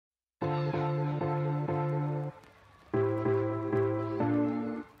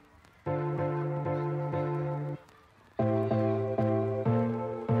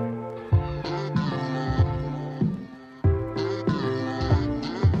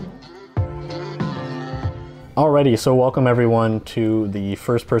Alrighty, so welcome everyone to the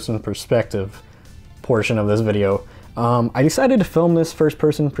first person perspective portion of this video. I decided to film this first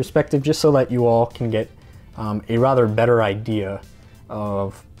person perspective just so that you all can get a rather better idea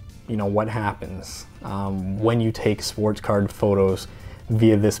of what happens when you take sports card photos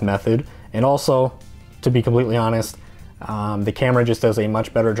via this method. And also, to be completely honest, the camera just does a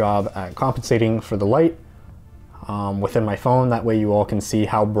much better job at compensating for the light within my phone. That way you all can see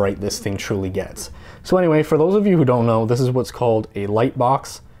how bright this thing truly gets. So anyway, for those of you who don't know, this is what's called a light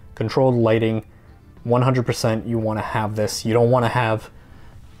box, controlled lighting. 100% you want to have this. You don't want to have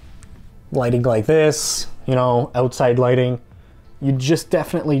lighting like this, outside lighting. You just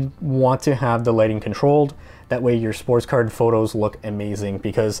definitely want to have the lighting controlled. That way your sports card photos look amazing,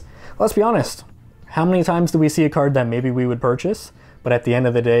 because let's be honest, how many times do we see a card that maybe we would purchase, but at the end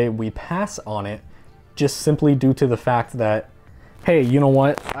of the day we pass on it just simply due to the fact that, hey, you know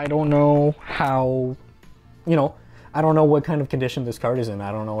what, I don't know how, I don't know what kind of condition this card is in.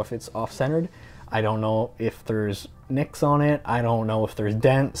 I don't know if it's off-centered. I don't know if there's nicks on it. I don't know if there's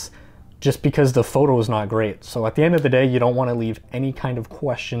dents, just because the photo is not great. So at the end of the day, you don't want to leave any kind of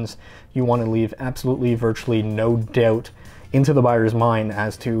questions. You want to leave absolutely virtually no doubt into the buyer's mind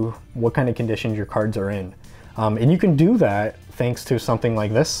as to what kind of condition your cards are in. And you can do that thanks to something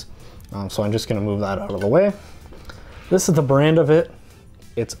like this. So I'm just going to move that out of the way. This is the brand of it.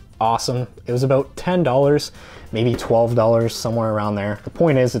 It's awesome. It was about $10, maybe $12, somewhere around there. The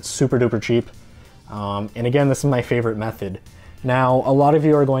point is, it's super duper cheap. And again, this is my favorite method. Now, a lot of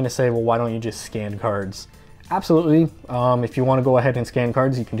you are going to say, well, why don't you just scan cards? Absolutely. If you want to go ahead and scan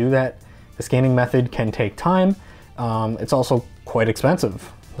cards, you can do that. The scanning method can take time. It's also quite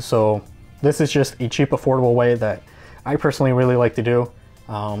expensive. So this is just a cheap, affordable way that I personally really like to do.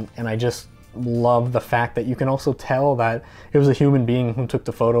 And I just love the fact that you can also tell that it was a human being who took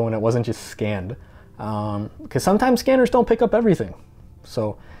the photo and it wasn't just scanned. Because sometimes scanners don't pick up everything.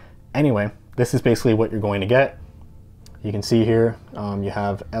 So anyway, this is basically what you're going to get. You can see here, you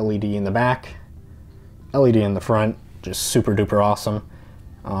have LED in the back, LED in the front, just super duper awesome.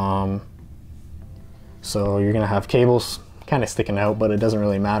 So you're gonna have cables kind of sticking out, but it doesn't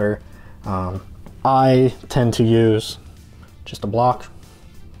really matter. I tend to use just a block.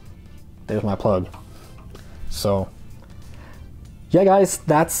 There's my plug. So yeah, guys,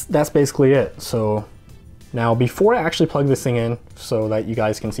 that's basically it. So now, before I actually plug this thing in so that you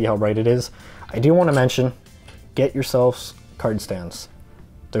guys can see how bright it is, I do want to mention, get yourselves card stands.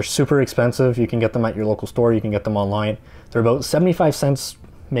 They're super expensive. You can get them at your local store. You can get them online. They're about 75 cents,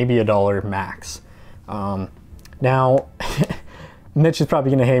 maybe $1 max. Now, Mitch is probably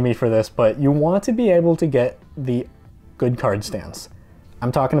going to hate me for this, but you want to be able to get the good card stands.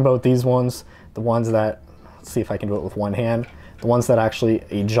 I'm talking about these ones, the ones that, let's see if I can do it with one hand, the ones that actually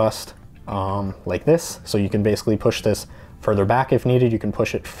adjust like this. So you can basically push this further back if needed. You can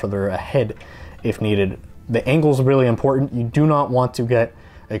push it further ahead if needed. The angle is really important. You do not want to get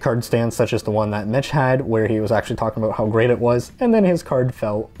a card stand such as the one that Mitch had, where he was actually talking about how great it was, and then his card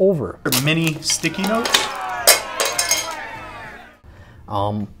fell over. Mini sticky notes?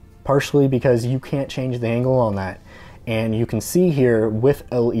 Partially because you can't change the angle on that. And you can see here with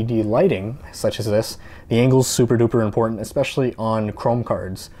LED lighting, such as this, the angle is super duper important, especially on chrome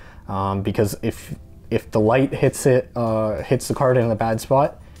cards. Because if the light hits the card in a bad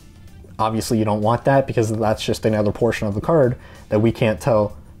spot, obviously you don't want that, because that's just another portion of the card that we can't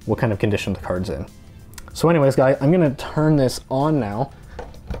tell what kind of condition the card's in. So anyways, guys, I'm gonna turn this on now.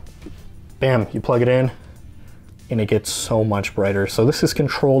 Bam, you plug it in and it gets so much brighter. So this is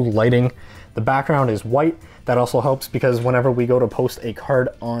controlled lighting. The background is white. That also helps because whenever we go to post a card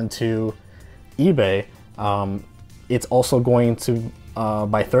onto eBay, it's also going to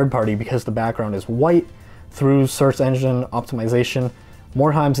by third party, because the background is white, through search engine optimization.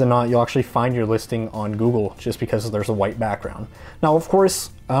 More times than not, you'll actually find your listing on Google just because there's a white background. Now, of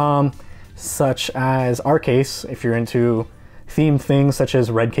course, such as our case, if you're into themed things such as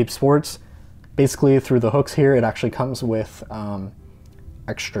Red Cape Sports, basically through the hooks here, it actually comes with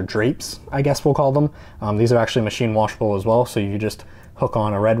extra drapes, I guess we'll call them. These are actually machine washable as well, so you just hook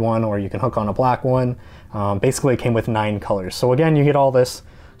on a red one or you can hook on a black one. Basically, it came with 9 colors. So again, you get all this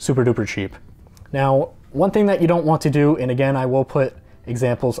super duper cheap. Now, one thing that you don't want to do, and again, I will put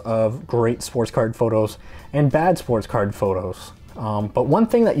examples of great sports card photos and bad sports card photos. But one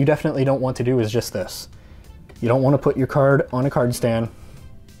thing that you definitely don't want to do is just this. You don't want to put your card on a card stand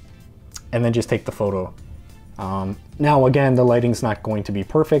and then just take the photo. Now again, the lighting's not going to be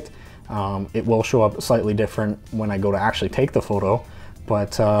perfect. It will show up slightly different when I go to actually take the photo,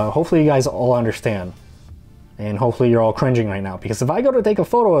 but hopefully you guys all understand. And hopefully you're all cringing right now, because if I go to take a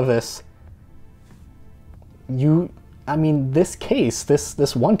photo of this, I mean, this case,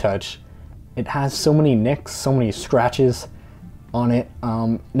 this One Touch, it has so many nicks, so many scratches on it.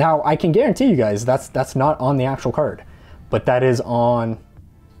 Now I can guarantee you guys that's not on the actual card, but that is on,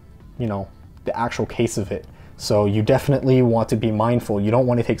 you know, the actual case of it. So you definitely want to be mindful. You don't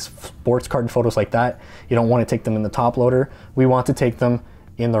want to take sports card photos like that. You don't want to take them in the top loader. We want to take them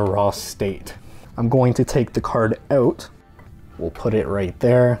in the raw state. I'm going to take the card out. We'll put it right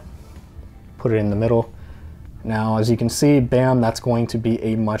there, put it in the middle. Now, as you can see, bam, that's going to be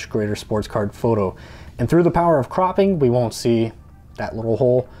a much greater sports card photo. And through the power of cropping, we won't see that little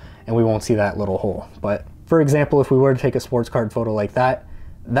hole, and we won't see that little hole. But for example, if we were to take a sports card photo like that,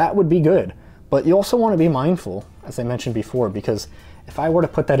 that would be good. But you also want to be mindful, as I mentioned before, because if I were to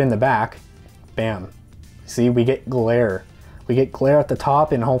put that in the back, bam, see, we get glare. We get glare at the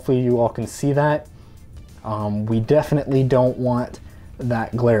top, and hopefully you all can see that. We definitely don't want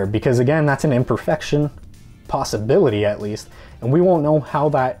that glare, because again, that's an imperfection, possibility at least, and we won't know how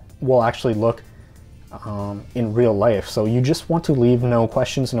that will actually look in real life. So you just want to leave no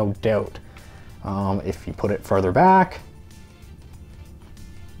questions, no doubt. If you put it further back,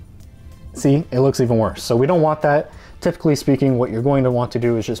 see, it looks even worse. So we don't want that. Typically speaking, what you're going to want to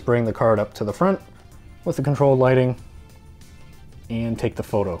do is just bring the card up to the front with the controlled lighting and take the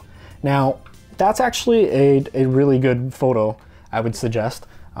photo. Now, that's actually a really good photo, I would suggest.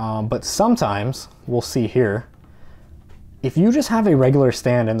 But sometimes, we'll see here, if you just have a regular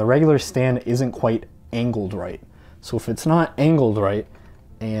stand and the regular stand isn't quite angled right. So if it's not angled right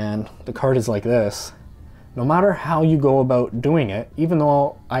and the card is like this, no matter how you go about doing it, even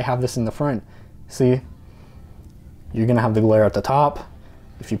though I have this in the front, see, you're gonna have the glare at the top.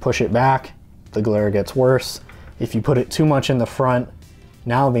 If you push it back, the glare gets worse. If you put it too much in the front,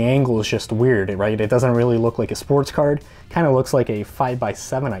 now the angle is just weird, right? It doesn't really look like a sports card. Kind of looks like a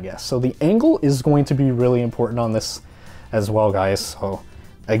 5x7, I guess. So the angle is going to be really important on this as well, guys. So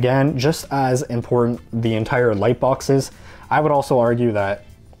again, just as important the entire light box is, I would also argue that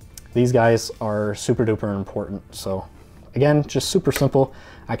these guys are super duper important. So again, just super simple.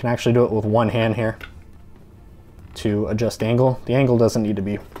 I can actually do it with one hand here to adjust angle. The angle doesn't need to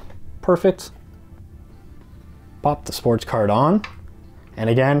be perfect. Pop the sports card on. And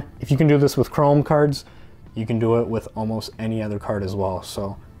again, if you can do this with Chrome cards, you can do it with almost any other card as well.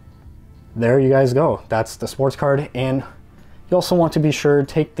 So there you guys go. That's the sports card. And you also want to be sure,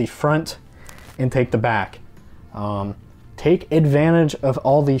 take the front and take the back. Take advantage of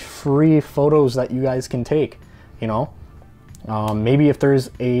all the free photos that you guys can take, you know. Maybe if there's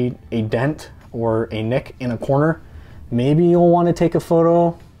a dent or a nick in a corner, maybe you'll want to take a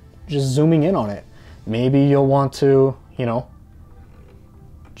photo just zooming in on it. Maybe you'll want to, you know,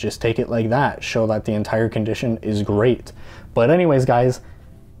 just take it like that, show that the entire condition is great. But anyways, guys,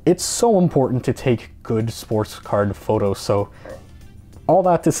 it's so important to take good sports card photos. So all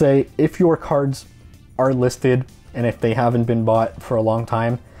that to say, if your cards are listed and if they haven't been bought for a long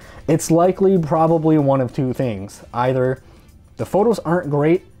time, it's likely probably one of two things. Either the photos aren't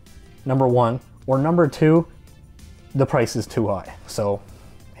great, number one, or number two, the price is too high. So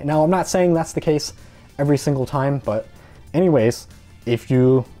now I'm not saying that's the case every single time, but anyways, if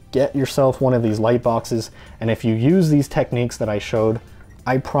you get yourself one of these light boxes and if you use these techniques that I showed,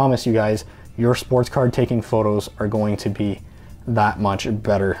 I promise you guys, your sports card taking photos are going to be that much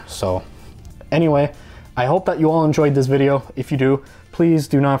better. So anyway, I hope that you all enjoyed this video. If you do, please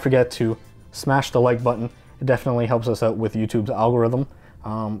do not forget to smash the like button. It definitely helps us out with YouTube's algorithm.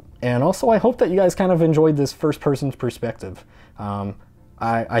 And also I hope that you guys kind of enjoyed this first person's perspective.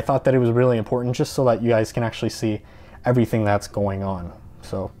 I thought that it was really important just so that you guys can actually see everything that's going on.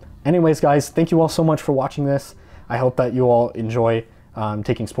 So anyways, guys, thank you all so much for watching this. I hope that you all enjoy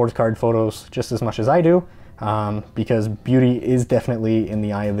taking sports card photos just as much as I do, because beauty is definitely in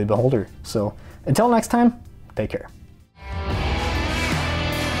the eye of the beholder. So until next time, take care.